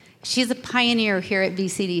She's a pioneer here at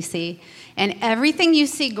VCDC. And everything you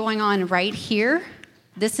see going on right here,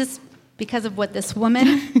 this is because of what this woman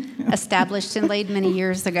established and laid many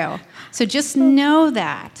years ago. So just know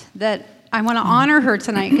that I want to honor her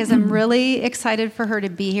tonight because I'm really excited for her to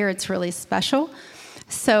be here. It's really special.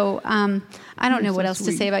 So I don't know what else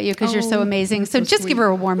to say about you because you're so amazing. So just give her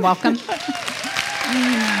a warm welcome. Thank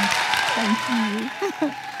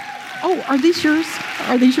you. Oh, are these yours?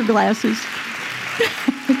 Are these your glasses?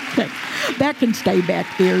 Okay. That can stay back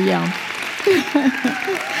there, yeah.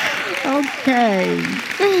 Okay.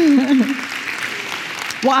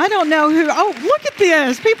 Well, I don't know who. Oh, look at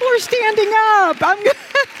this. People are standing up.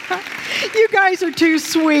 You guys are too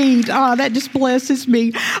sweet. Oh, that just blesses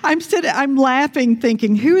me. I'm laughing,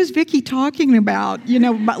 thinking, who is Vicki talking about?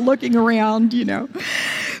 About looking around,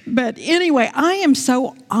 But anyway, I am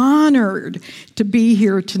so honored to be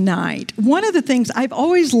here tonight. One of the things, I've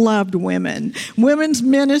always loved women's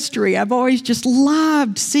ministry. I've always just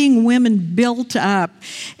loved seeing women built up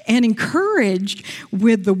and encouraged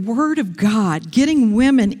with the Word of God, getting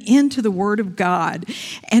women into the Word of God,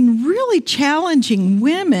 and really challenging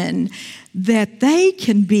women that they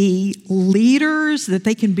can be leaders, that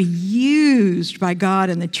they can be used by God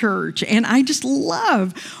in the church. And I just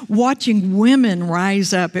love watching women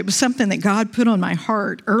rise up. It was something that God put on my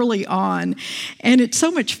heart early on. And it's so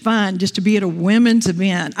much fun just to be at a women's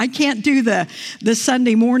event. I can't do the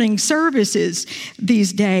Sunday morning services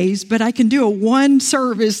these days, but I can do a one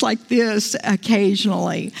service like this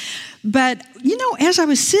occasionally. But, as I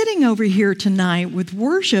was sitting over here tonight with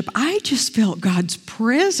worship, I just felt God's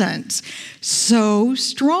presence so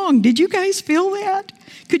strong. Did you guys feel that?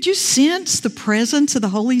 Could you sense the presence of the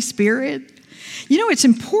Holy Spirit? It's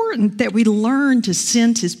important that we learn to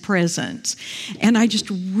sense His presence. And I just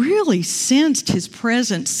really sensed His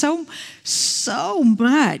presence so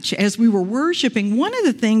much as we were worshiping. One of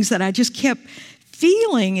the things that I just kept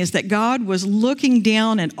feeling is that God was looking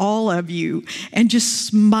down at all of you and just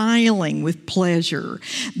smiling with pleasure.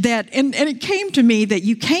 And it came to me that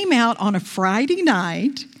you came out on a Friday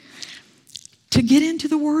night to get into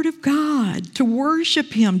the Word of God, to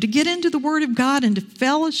worship Him, to get into the Word of God and to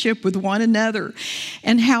fellowship with one another,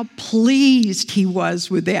 and how pleased He was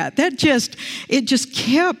with that. It just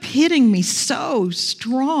kept hitting me so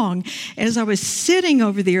strong as I was sitting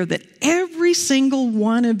over there that every single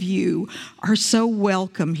one of you are so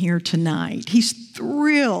welcome here tonight. He's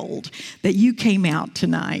thrilled that you came out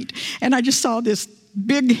tonight. And I just saw this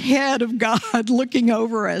big head of God looking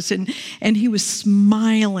over us, and He was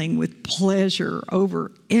smiling with pleasure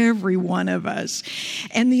over every one of us.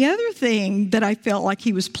 And the other thing that I felt like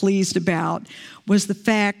He was pleased about was the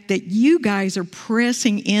fact that you guys are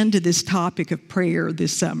pressing into this topic of prayer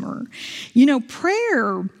this summer.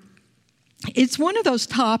 Prayer, it's one of those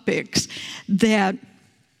topics that,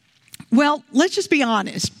 well, let's just be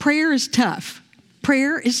honest, prayer is tough.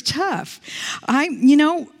 Prayer is tough.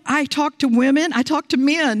 I talk to women, I talk to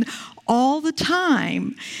men all the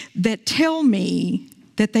time that tell me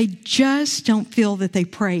that they just don't feel that they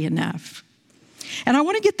pray enough. And I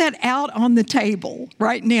want to get that out on the table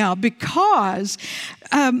right now because,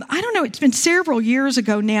 I don't know, it's been several years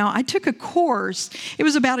ago now. I took a course. It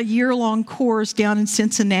was about a year-long course down in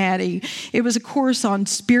Cincinnati. It was a course on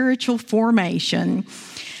spiritual formation.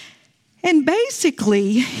 And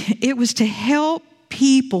basically, it was to help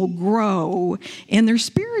people grow in their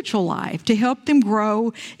spiritual life, to help them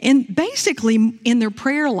grow in their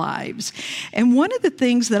prayer lives. And one of the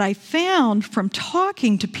things that I found from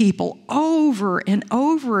talking to people over and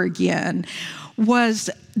over again was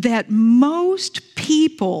that most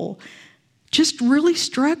people just really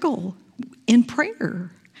struggle in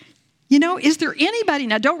prayer. Is there anybody,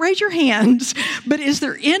 now don't raise your hands, but is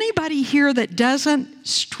there anybody here that doesn't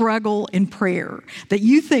struggle in prayer, that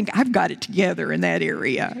you think, I've got it together in that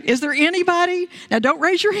area? Is there anybody? Now don't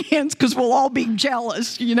raise your hands because we'll all be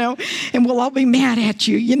jealous, and we'll all be mad at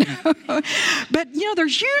you, But,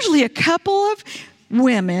 there's usually a couple of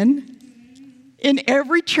women in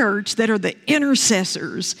every church that are the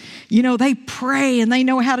intercessors. They pray and they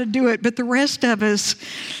know how to do it, but the rest of us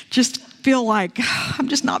just feel like I'm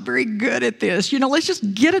just not very good at this. Let's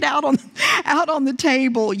just get it out on the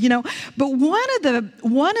table. But one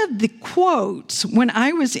of the quotes when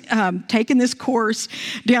I was taking this course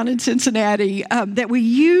down in Cincinnati that we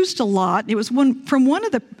used a lot. It was from one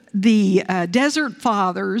of the Desert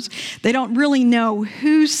Fathers. They don't really know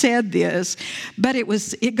who said this, but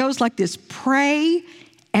it goes like this: pray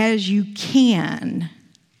as you can,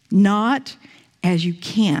 not as you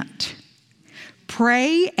can't.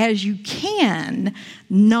 Pray as you can,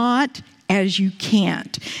 not as you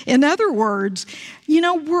can't. In other words,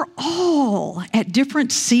 we're all at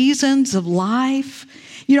different seasons of life.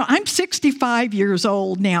 I'm 65 years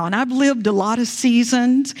old now, and I've lived a lot of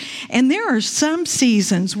seasons, and there are some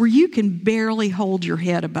seasons where you can barely hold your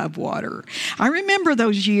head above water. I remember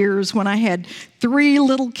those years when I had 3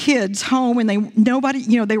 little kids home, and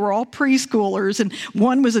they were all preschoolers, and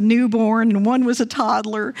one was a newborn and one was a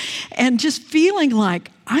toddler, and just feeling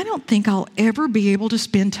like, I don't think I'll ever be able to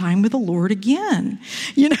spend time with the Lord again.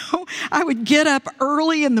 I would get up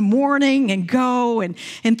early in the morning and go and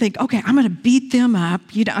think, okay, I'm going to beat them up,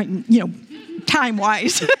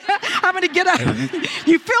 time-wise. I'm going to get up.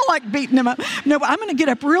 You feel like beating them up. No, but I'm going to get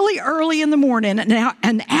up really early in the morning,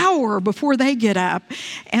 an hour before they get up,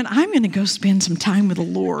 and I'm going to go spend some time with the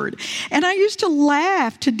Lord. And I used to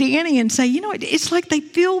laugh to Danny and say, it's like they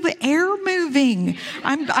feel the air moving.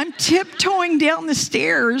 I'm tiptoeing down the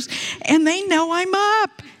stairs, and they know I'm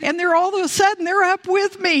up. And they're all of a sudden, they're up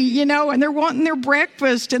with me, and they're wanting their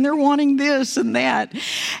breakfast, and they're wanting this and that.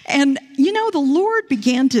 And, the Lord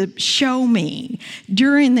began to show me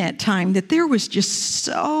during that time that there was just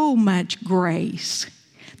so much grace.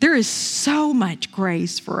 There is so much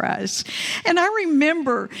grace for us. And I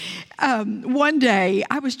remember one day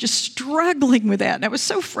I was just struggling with that. And I was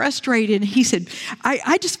so frustrated. He said,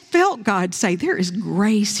 I just felt God say, there is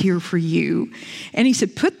grace here for you. And he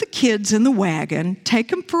said, put the kids in the wagon, take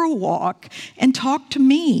them for a walk, and talk to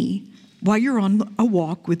me while you're on a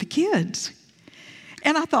walk with the kids.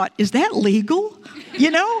 And I thought, is that legal? You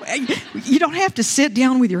don't have to sit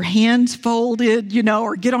down with your hands folded,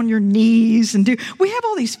 or get on your knees and do. We have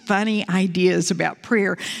all these funny ideas about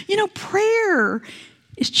prayer. Prayer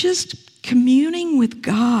is just communing with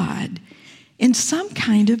God in some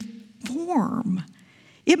kind of form.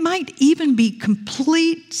 It might even be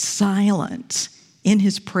complete silence in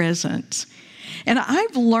His presence. And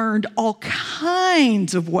I've learned all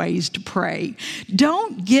kinds of ways to pray.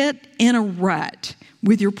 Don't get in a rut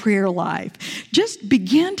with your prayer life. Just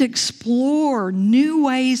begin to explore new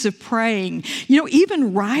ways of praying.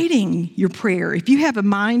 Even writing your prayer. If you have a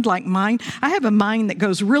mind like mine, I have a mind that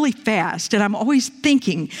goes really fast, and I'm always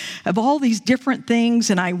thinking of all these different things,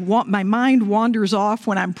 and my mind wanders off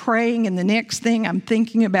when I'm praying, and the next thing I'm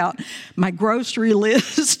thinking about my grocery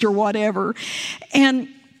list or whatever. And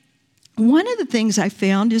one of the things I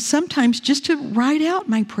found is sometimes just to write out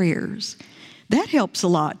my prayers. That helps a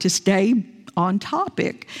lot to stay on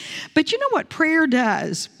topic. But you know what prayer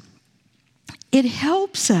does? It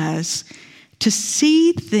helps us to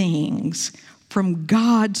see things from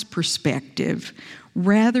God's perspective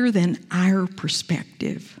rather than our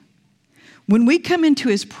perspective. When we come into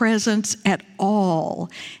His presence at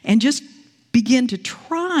all and just begin to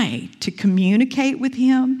try to communicate with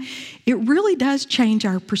Him, it really does change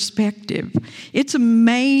our perspective. It's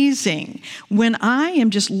amazing when I am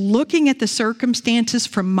just looking at the circumstances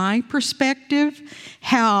from my perspective,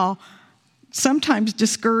 how sometimes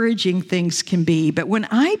discouraging things can be. But when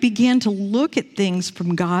I begin to look at things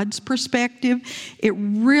from God's perspective, it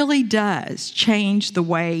really does change the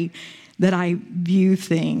way that I view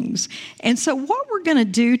things. And so what we're going to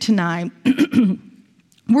do tonight,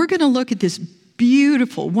 we're going to look at this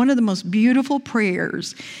one of the most beautiful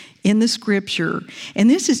prayers in the Scripture. And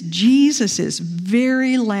this is Jesus's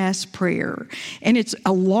very last prayer. And it's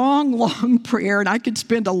a long, long prayer, and I could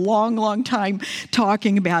spend a long, long time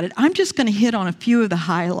talking about it. I'm just going to hit on a few of the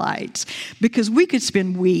highlights because we could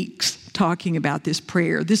spend weeks talking about this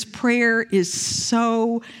prayer. This prayer is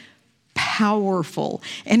so powerful,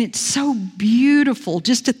 and it's so beautiful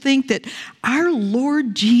just to think that our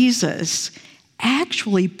Lord Jesus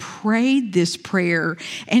actually prayed this prayer,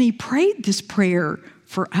 and He prayed this prayer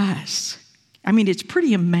for us. I mean, it's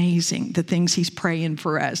pretty amazing the things He's praying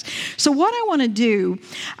for us. So what I want to do,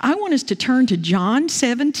 I want us to turn to John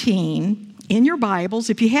 17 in your Bibles.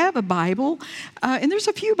 If you have a Bible, and there's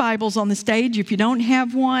a few Bibles on the stage if you don't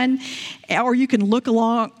have one, or you can look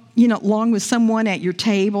along with someone at your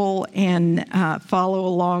table and follow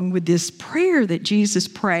along with this prayer that Jesus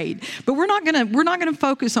prayed. But we're not going to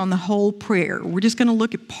focus on the whole prayer. We're just going to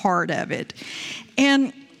look at part of it.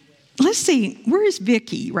 And let's see, where is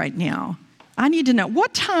Vicki right now? I need to know,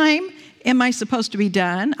 what time am I supposed to be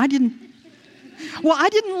done? I didn't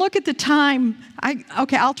look at the time.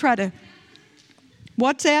 I'll try to.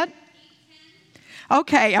 What's that?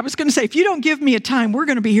 Okay, I was going to say, if you don't give me a time, we're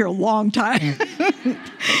going to be here a long time.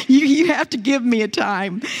 You have to give me a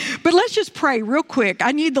time. But let's just pray real quick.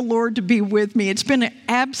 I need the Lord to be with me. It's been an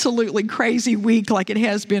absolutely crazy week like it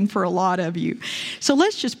has been for a lot of you. So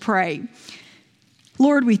let's just pray.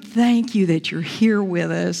 Lord, we thank You that You're here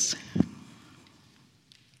with us.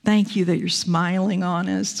 Thank You that You're smiling on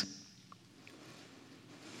us.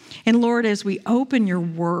 And Lord, as we open your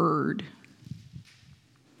word,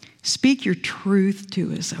 speak your truth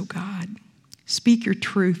to us, oh God. Speak your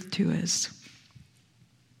truth to us.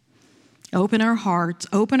 Open our hearts,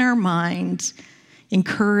 open our minds,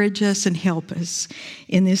 encourage us and help us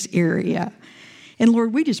in this area. And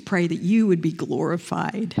Lord, we just pray that you would be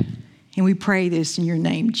glorified. And we pray this in your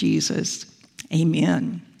name, Jesus.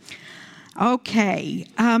 Amen. Okay.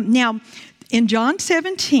 Now, in John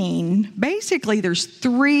 17, basically there's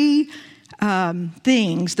three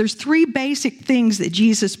things. There's three basic things that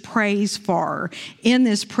Jesus prays for in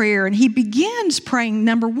this prayer. And he begins praying,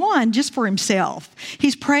 number one, just for himself.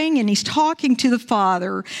 He's praying and he's talking to the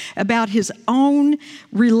Father about his own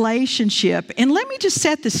relationship. And let me just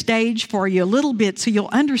set the stage for you a little bit so you'll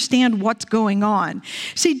understand what's going on.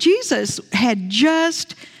 See, Jesus had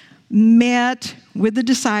just met with the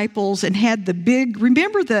disciples and had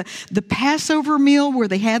remember the Passover meal where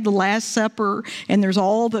they had the Last Supper and there's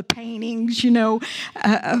all the paintings,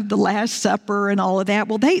 of the Last Supper and all of that.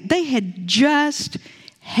 Well, they had just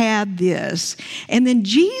had this. And then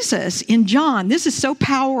Jesus in John, this is so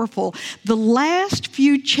powerful. The last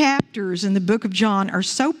few chapters in the book of John are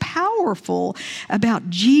so powerful about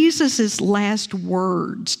Jesus's last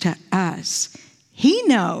words to us. He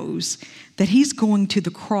knows that he's going to the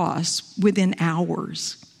cross within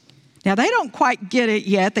hours. Now, they don't quite get it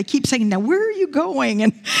yet. They keep saying, now, where are you going?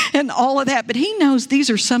 And all of that. But he knows these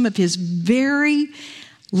are some of his very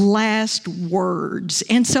last words.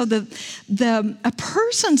 And so a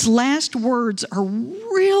person's last words are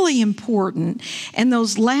really important. And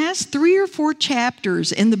those last 3 or 4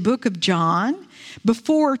 chapters in the book of John,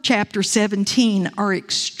 before chapter 17, are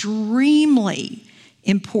extremely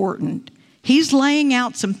important. He's laying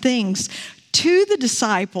out some things to the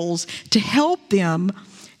disciples to help them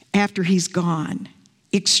after he's gone.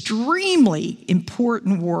 Extremely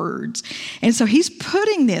important words. And so he's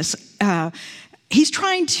putting this, he's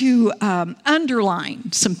trying to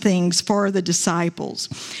underline some things for the disciples.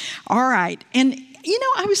 All right. And,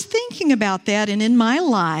 I was thinking about that, and in my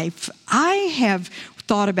life, I have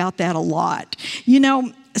thought about that a lot.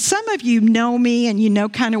 Some of you know me and you know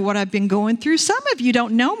kind of what I've been going through. Some of you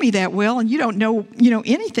don't know me that well and you don't know,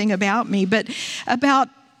 anything about me. But about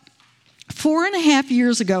 4.5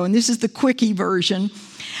 years ago, and this is the quickie version,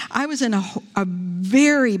 I was in a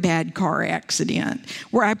very bad car accident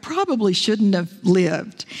where I probably shouldn't have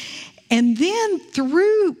lived. And then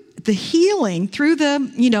through the healing, through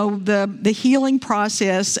the healing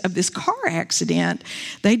process of this car accident,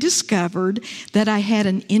 they discovered that I had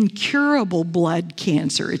an incurable blood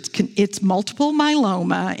cancer. It's multiple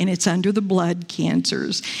myeloma, and it's under the blood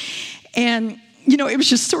cancers. And, it was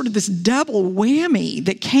just sort of this double whammy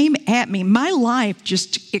that came at me. My life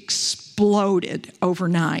just exploded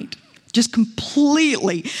overnight. Just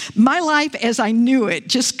completely. My life as I knew it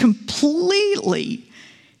just completely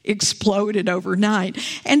exploded overnight.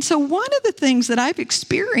 And so one of the things that I've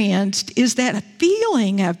experienced is that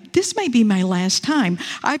feeling of this may be my last time.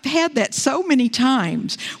 I've had that so many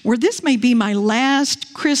times where this may be my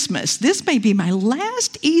last Christmas. This may be my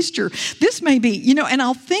last Easter. This may be, and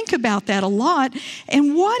I'll think about that a lot.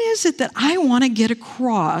 And what is it that I want to get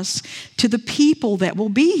across to the people that will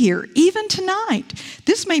be here, even tonight?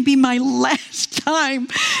 This may be my last time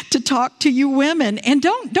to talk to you women. And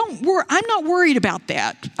don't worry, I'm not worried about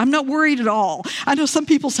that. I'm not worried at all. I know some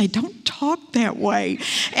people say, don't talk that way.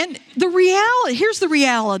 And here's the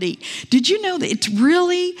reality. Did you know that it's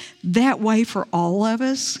really that way for all of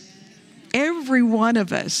us? Every one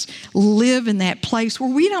of us live in that place where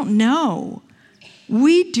we don't know.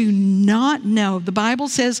 We do not know. The Bible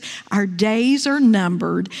says our days are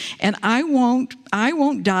numbered, and I won't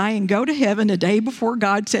die and go to heaven a day before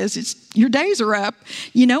God says your days are up,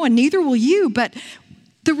 and neither will you. But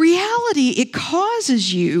the reality, it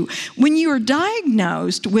causes you, when you are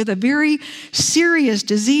diagnosed with a very serious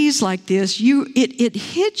disease like this, it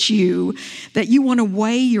hits you that you want to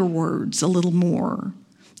weigh your words a little more.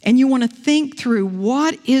 And you want to think through,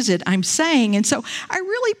 what is it I'm saying? And so I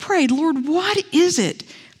really prayed, Lord, what is it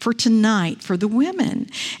for tonight for the women?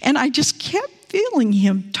 And I just kept feeling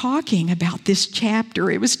him talking about this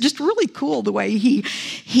chapter. It was just really cool the way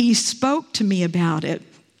he spoke to me about it.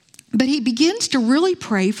 But he begins to really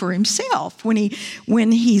pray for himself when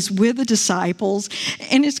he's with the disciples.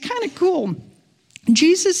 And it's kind of cool.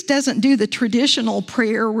 Jesus doesn't do the traditional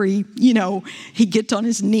prayer where he gets on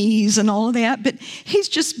his knees and all of that, but he's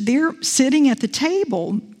just there sitting at the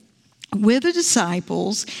table with the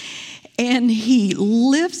disciples, and he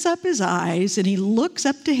lifts up his eyes and he looks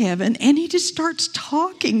up to heaven and he just starts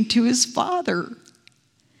talking to his Father.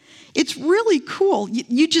 It's really cool.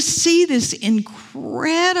 You just see this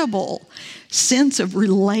incredible sense of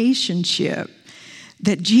relationship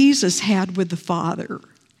that Jesus had with the Father.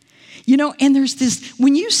 You know, and there's this,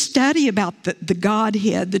 when you study about the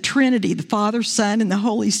Godhead, the Trinity, the Father, Son, and the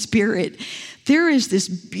Holy Spirit, there is this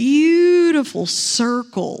beautiful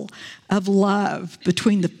circle of love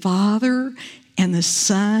between the Father and the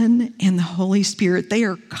Son and the Holy Spirit. They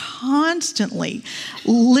are constantly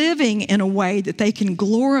living in a way that they can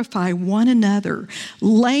glorify one another,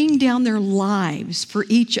 laying down their lives for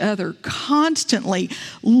each other, constantly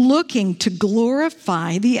looking to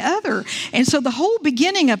glorify the other. And so the whole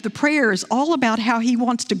beginning of the prayer is all about how he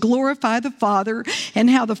wants to glorify the Father and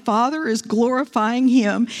how the Father is glorifying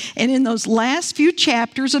him. And in those last few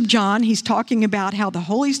chapters of John, he's talking about how the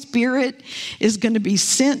Holy Spirit is going to be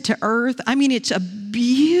sent to earth. I mean, it's a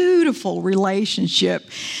beautiful relationship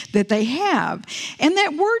that they have. And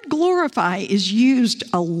that word glorify is used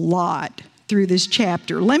a lot through this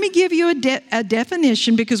chapter. Let me give you a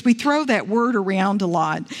definition, because we throw that word around a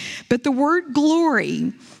lot. But the word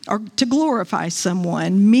glory, or to glorify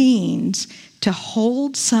someone, means to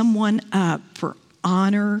hold someone up for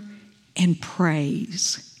honor and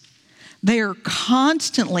praise. They are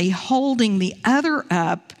constantly holding the other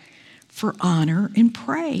up for honor and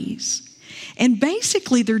praise. And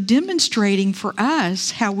basically, they're demonstrating for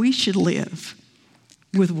us how we should live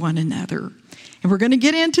with one another. And we're going to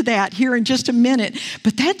get into that here in just a minute.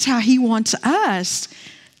 But that's how he wants us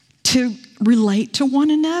to relate to one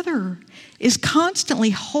another, is constantly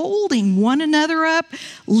holding one another up,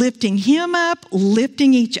 lifting him up,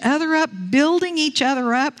 lifting each other up, building each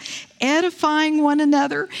other up, edifying one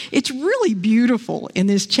another. It's really beautiful in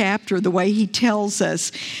this chapter, the way he tells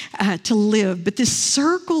us to live. But this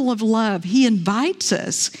circle of love, he invites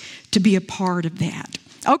us to be a part of that.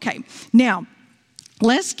 Okay, now,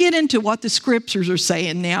 let's get into what the scriptures are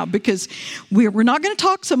saying now, because we're not going to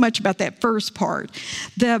talk so much about that first part.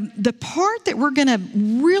 The part that we're going to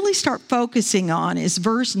really start focusing on is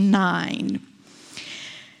verse 9.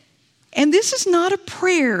 And this is not a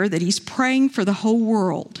prayer that he's praying for the whole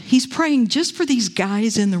world. He's praying just for these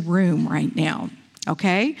guys in the room right now,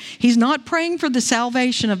 okay? He's not praying for the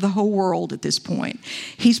salvation of the whole world at this point.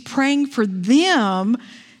 He's praying for them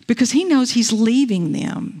because he knows he's leaving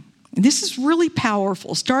them. And this is really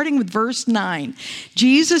powerful. Starting with verse 9,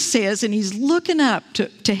 Jesus says, and he's looking up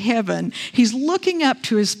to heaven, he's looking up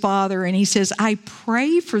to his Father, and he says, I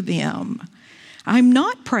pray for them. I'm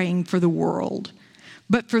not praying for the world,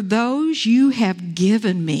 but for those you have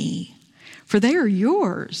given me, for they are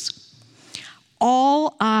yours.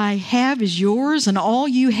 All I have is yours, and all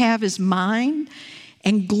you have is mine,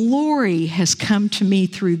 and glory has come to me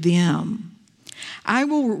through them. I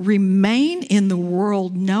will remain in the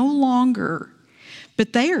world no longer,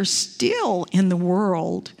 but they are still in the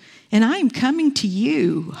world, and I am coming to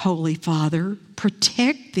you, Holy Father.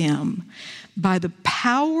 Protect them by the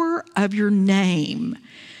power of your name,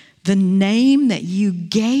 the name that you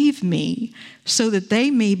gave me, so that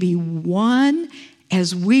they may be one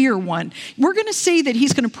as we are one. We're going to see that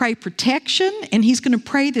he's going to pray protection, and he's going to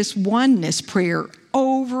pray this oneness prayer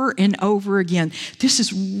over and over again. This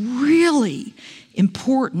is really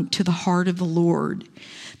important to the heart of the Lord,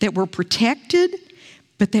 that we're protected,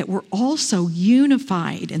 but that we're also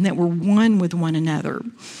unified and that we're one with one another.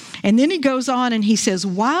 And then he goes on and he says,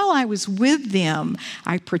 while I was with them,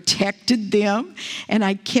 I protected them and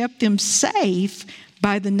I kept them safe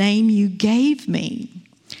by the name you gave me.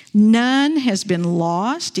 None has been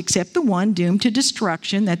lost except the one doomed to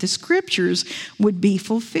destruction, that the scriptures would be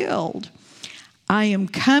fulfilled. I am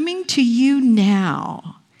coming to you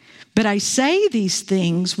now, but I say these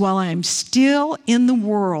things while I am still in the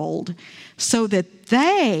world, so that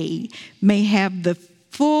they may have the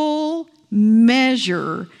full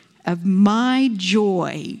measure of my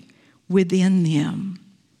joy within them.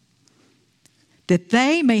 That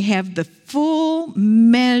they may have the full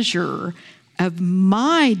measure of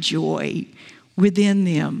my joy within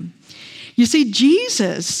them. You see,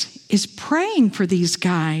 Jesus is praying for these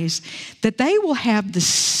guys that they will have the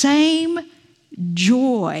same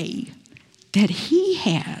joy that he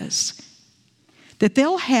has, that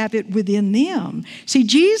they'll have it within them. See,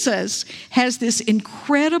 Jesus has this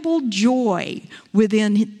incredible joy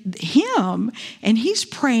within him, and he's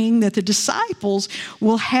praying that the disciples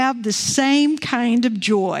will have the same kind of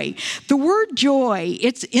joy. The word joy,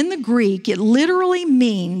 it's in the Greek, it literally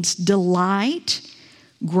means delight,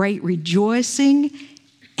 great rejoicing,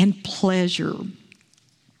 and pleasure.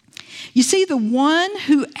 You see, the one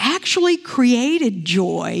who actually created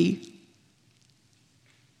joy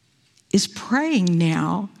is praying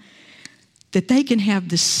now that they can have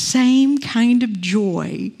the same kind of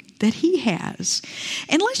joy that he has.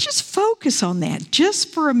 And let's just focus on that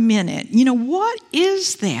just for a minute. What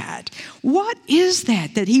is that? What is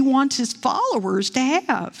that he wants his followers to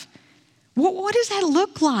have? What does that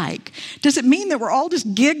look like? Does it mean that we're all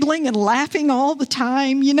just giggling and laughing all the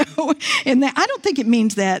time, And I don't think it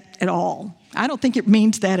means that at all. I don't think it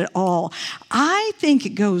means that at all. I think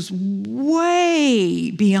it goes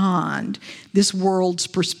way beyond this world's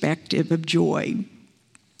perspective of joy.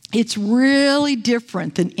 It's really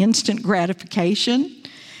different than instant gratification.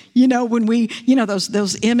 When we,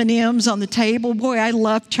 those M&Ms on the table, boy, I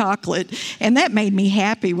love chocolate. And that made me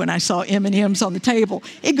happy when I saw M&Ms on the table.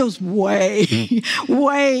 It goes way,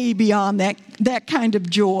 way beyond that kind of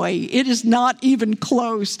joy. It is not even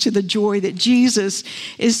close to the joy that Jesus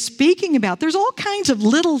is speaking about. There's all kinds of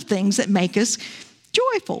little things that make us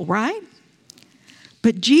joyful, right?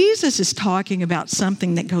 But Jesus is talking about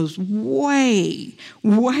something that goes way,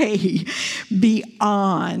 way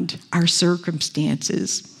beyond our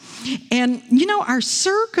circumstances. And, our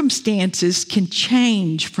circumstances can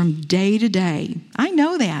change from day to day. I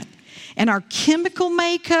know that. And our chemical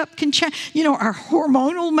makeup can change. Our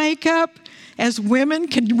hormonal makeup as women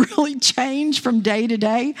can really change from day to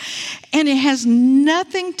day. And it has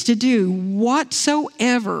nothing to do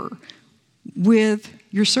whatsoever with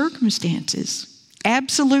your circumstances.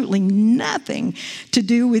 Absolutely nothing to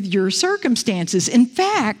do with your circumstances. In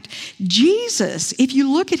fact, Jesus, if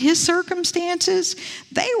you look at his circumstances,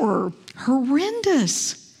 they were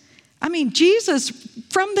horrendous. I mean, Jesus,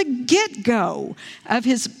 from the get-go of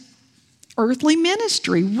his earthly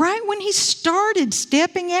ministry, right when he started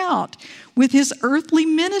stepping out with his earthly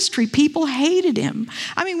ministry, people hated him.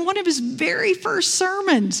 I mean, one of his very first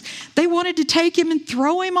sermons, they wanted to take him and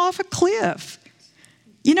throw him off a cliff.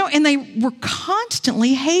 And they were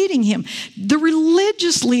constantly hating him. The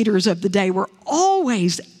religious leaders of the day were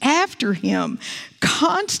always after him,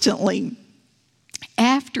 constantly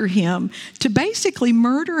after him, to basically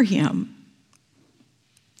murder him,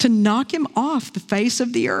 to knock him off the face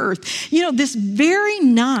of the earth. This very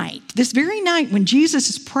night when Jesus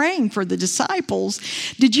is praying for the disciples,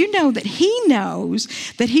 did you know that he knows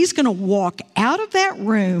that he's going to walk out of that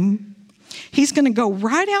room, he's going to go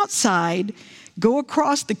right outside, go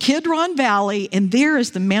across the Kidron Valley, and there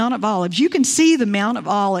is the Mount of Olives. You can see the Mount of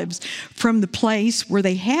Olives from the place where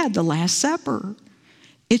they had the Last Supper.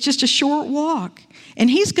 It's just a short walk. And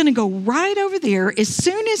he's going to go right over there. As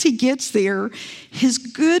soon as he gets there, his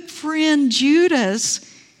good friend Judas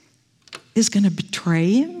is going to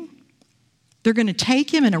betray him. They're going to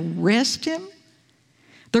take him and arrest him.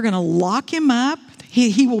 They're going to lock him up.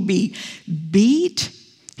 He will be beat.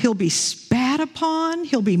 He'll be spat upon.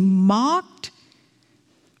 He'll be mocked.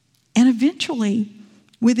 And eventually,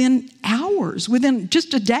 within hours, within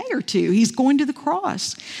just a day or two, he's going to the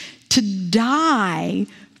cross to die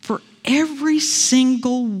for every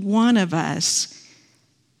single one of us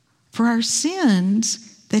for our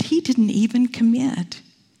sins that he didn't even commit.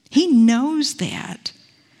 He knows that.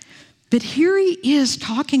 But here he is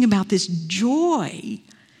talking about this joy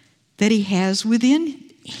that he has within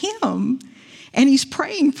him. And he's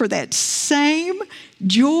praying for that same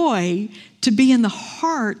joy to be in the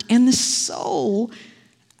heart and the soul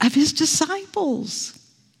of his disciples.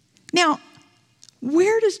 Now,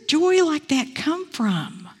 where does joy like that come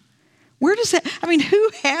from? Who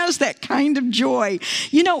has that kind of joy?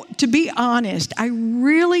 To be honest, I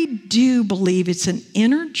really do believe it's an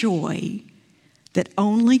inner joy that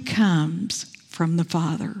only comes from the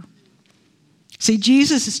Father. See,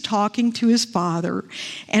 Jesus is talking to his Father,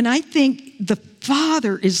 and I think the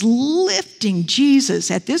Father is lifting Jesus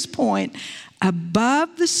at this point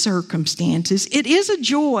above the circumstances. It is a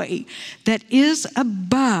joy that is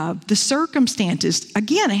above the circumstances.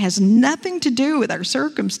 Again, it has nothing to do with our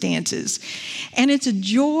circumstances. And it's a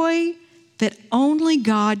joy that only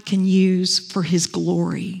God can use for his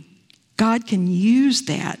glory. God can use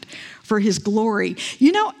that for his glory.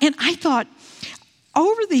 And I thought,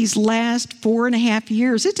 over these last 4.5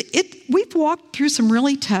 years, we've walked through some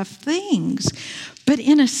really tough things. But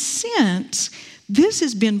in a sense, this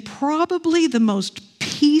has been probably the most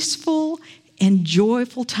peaceful and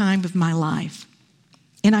joyful time of my life.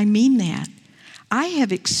 And I mean that. I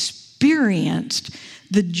have experienced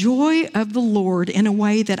the joy of the Lord in a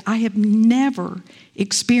way that I have never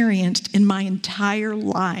experienced in my entire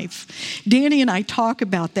life. Danny and I talk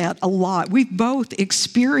about that a lot. We've both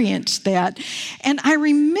experienced that. And I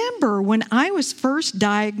remember when I was first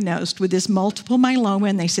diagnosed with this multiple myeloma,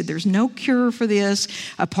 and they said there's no cure for this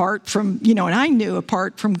apart from, and I knew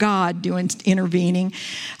apart from God intervening.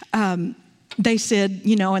 They said,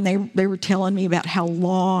 and they were telling me about how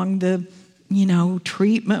long the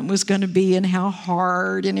treatment was going to be and how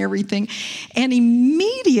hard and everything. And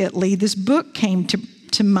immediately this book came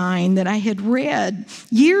to mind that I had read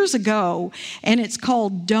years ago, and it's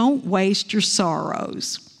called Don't Waste Your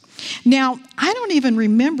Sorrows. Now, I don't even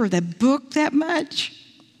remember the book that much,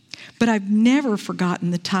 but I've never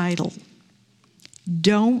forgotten the title.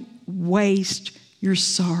 Don't waste your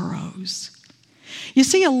sorrows. You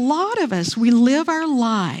see, a lot of us, we live our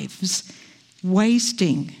lives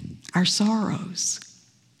wasting our sorrows.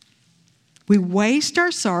 We waste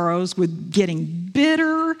our sorrows with getting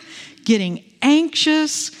bitter, getting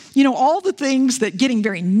anxious, all the things that getting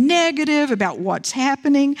very negative about what's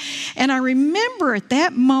happening. And I remember at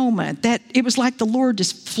that moment that it was like the Lord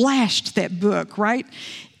just flashed that book right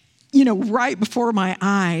before my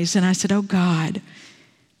eyes. And I said, oh God,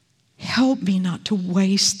 help me not to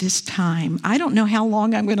waste this time. I don't know how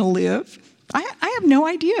long I'm going to live. I have no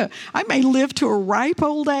idea. I may live to a ripe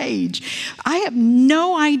old age. I have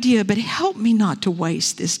no idea, but help me not to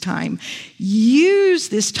waste this time. Use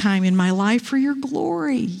this time in my life for your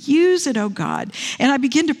glory. Use it, oh God. And I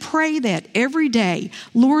begin to pray that every day.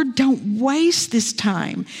 Lord, don't waste this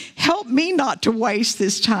time. Help me not to waste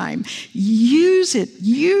this time. Use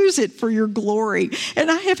it for your glory.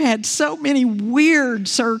 And I have had so many weird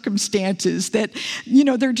circumstances that,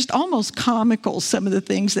 they're just almost comical, some of the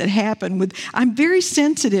things that happen with. I'm very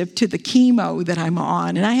sensitive to the chemo that I'm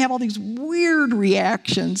on, and I have all these weird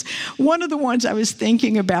reactions. One of the ones I was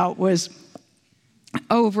thinking about was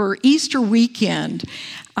over Easter weekend.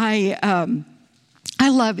 I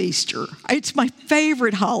love Easter. It's my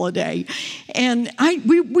favorite holiday. And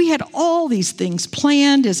we had all these things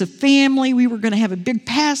planned as a family. We were going to have a big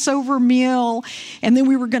Passover meal, and then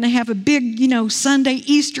we were going to have a big, Sunday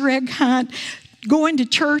Easter egg hunt. Going to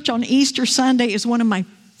church on Easter Sunday is one of my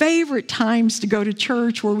favorite times to go to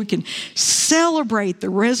church, where we can celebrate the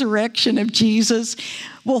resurrection of Jesus.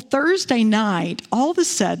 Well, Thursday night, all of a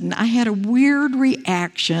sudden, I had a weird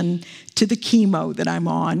reaction to the chemo that I'm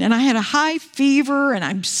on. And I had a high fever, and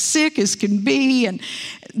I'm sick as can be. And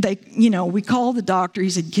we called the doctor. He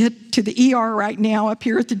said, get to the ER right now up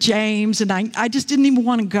here at the James. And I just didn't even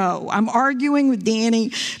want to go. I'm arguing with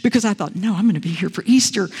Danny because I thought, no, I'm going to be here for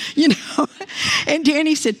Easter, And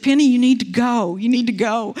Danny said, Penny, you need to go. You need to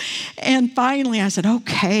go. And finally I said,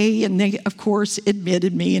 okay. And they, of course,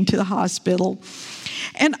 admitted me into the hospital.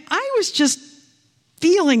 And I was just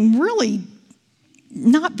feeling really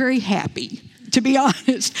not very happy, to be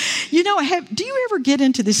honest. Do you ever get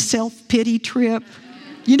into this self-pity trip?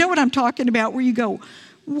 You know what I'm talking about, where you go,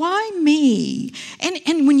 why me?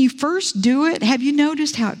 And when you first do it, have you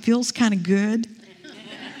noticed how it feels kind of good?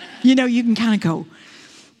 You can kind of go,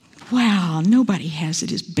 wow, nobody has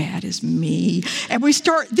it as bad as me. And we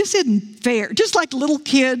start, this isn't fair. Just like little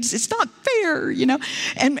kids, it's not fair,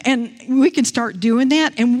 And we can start doing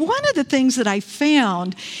that. And one of the things that I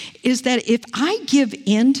found is that if I give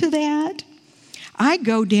in to that, I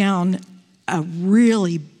go down a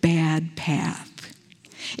really bad path.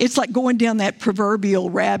 It's like going down that proverbial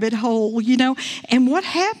rabbit hole, And what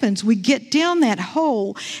happens? We get down that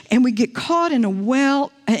hole and we get caught in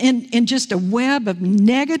in just a web of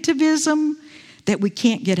negativism that we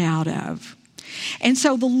can't get out of. And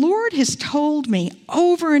so the Lord has told me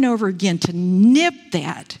over and over again to nip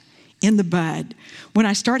that in the bud. When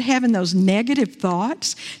I start having those negative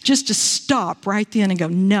thoughts, just to stop right then and go,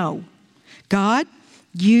 no, God,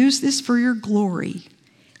 use this for your glory.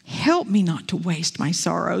 Help me not to waste my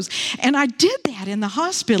sorrows. And I did that in the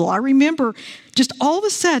hospital. I remember just all of a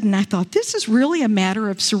sudden I thought, this is really a matter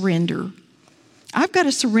of surrender. I've got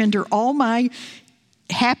to surrender all my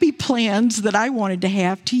happy plans that I wanted to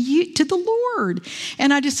have to you, to the Lord.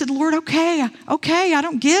 And I just said, Lord, okay, I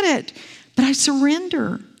don't get it, but I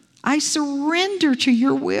surrender. I surrender to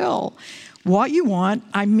your will. What you want.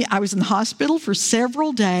 I was in the hospital for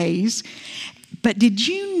several days, but did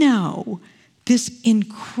you know this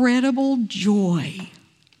incredible joy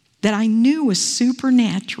that I knew was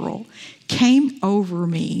supernatural came over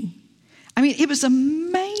me? I mean, it was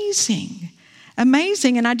amazing.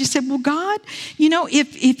 And I just said, well, God,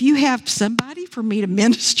 if you have somebody for me to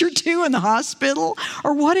minister to in the hospital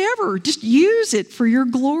or whatever, just use it for your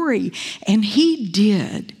glory. And he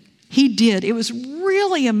did. He did. It was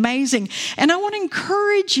really amazing. And I want to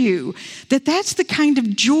encourage you that that's the kind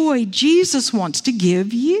of joy Jesus wants to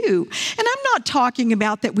give you. And I'm not talking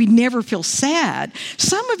about that we never feel sad.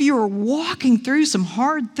 Some of you are walking through some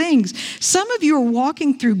hard things. Some of you are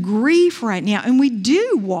walking through grief right now, and we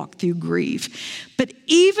do walk through grief. But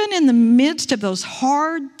even in the midst of those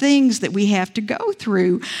hard things that we have to go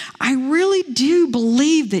through, I really do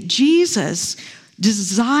believe that Jesus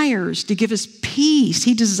desires to give us peace.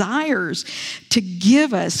 He desires to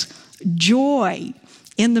give us joy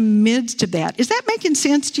in the midst of that. Is that making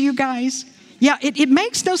sense to you guys? Yeah, it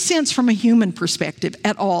makes no sense from a human perspective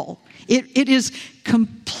at all. It is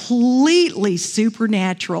completely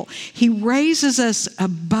supernatural. He raises us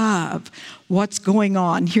above what's going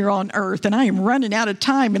on here on earth. And I am running out of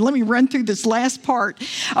time, and let me run through this last part.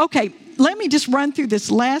 Okay, let me just run through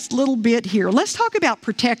this last little bit here. Let's talk about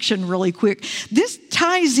protection really quick. This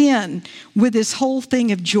ties in with this whole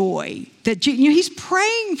thing of joy. That he's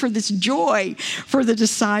praying for this joy for the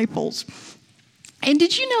disciples. And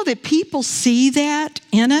did you know that people see that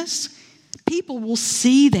in us? People will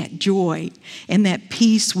see that joy and that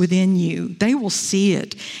peace within you. They will see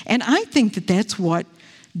it. And I think that that's what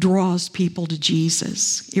draws people to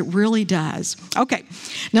Jesus. It really does. Okay,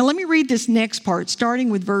 now let me read this next part, starting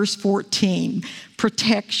with verse 14,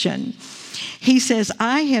 protection. He says,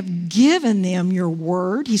 I have given them your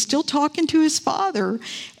word. He's still talking to his Father,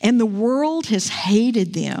 and the world has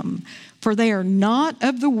hated them, for they are not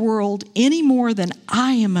of the world any more than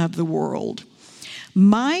I am of the world.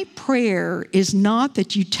 My prayer is not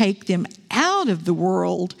that you take them out of the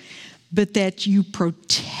world, but that you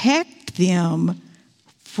protect them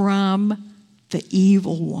from the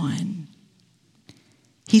evil one.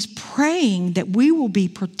 He's praying that we will be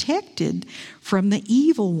protected from the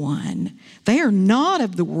evil one. They are not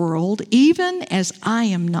of the world, even as I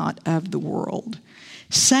am not of the world.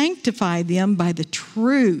 Sanctify them by the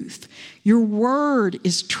truth. Your word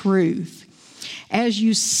is truth. As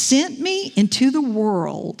you sent me into the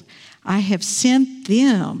world, I have sent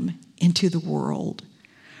them into the world.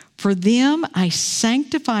 For them I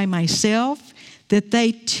sanctify myself, that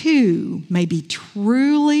they too may be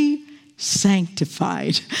truly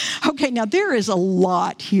sanctified. Okay, now there is a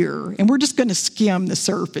lot here, and we're just going to skim the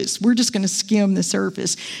surface.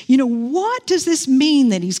 You know, what does this mean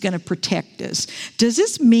that he's going to protect us? Does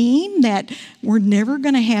this mean that we're never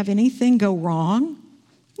going to have anything go wrong?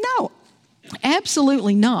 No.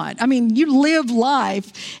 Absolutely not. I mean, you live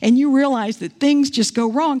life and you realize that things just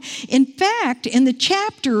go wrong. In fact, in the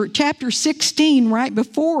chapter 16, right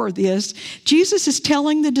before this, Jesus is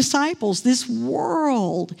telling the disciples this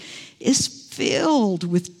world is filled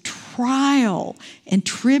with trial and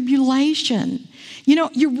tribulation. You know,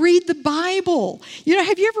 you read the Bible. You know,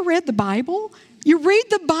 have you ever read the Bible? You read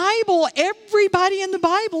the Bible, everybody in the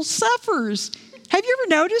Bible suffers. Have you ever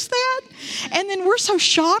noticed that? And then we're so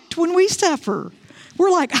shocked when we suffer. We're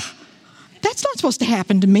like, that's not supposed to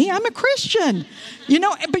happen to me. I'm a Christian. You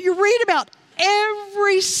know, but you read about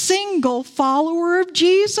every single follower of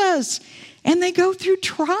Jesus, and they go through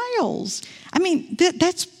trials. I mean,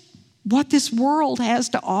 that's what this world has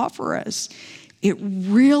to offer us. It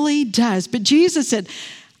really does. But Jesus said,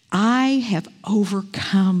 I have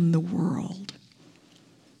overcome the world.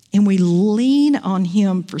 And we lean on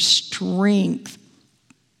him for strength.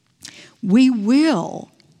 We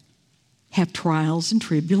will have trials and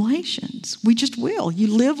tribulations. We just will.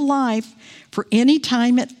 You live life for any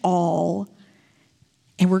time at all,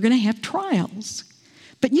 and we're going to have trials.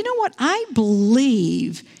 But you know what? I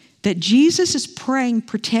believe that Jesus is praying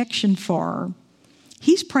protection for.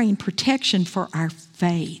 He's praying protection for our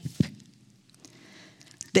faith.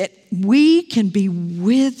 That we can be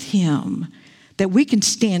with him. That we can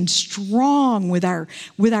stand strong with our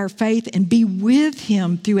faith and be with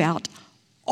him throughout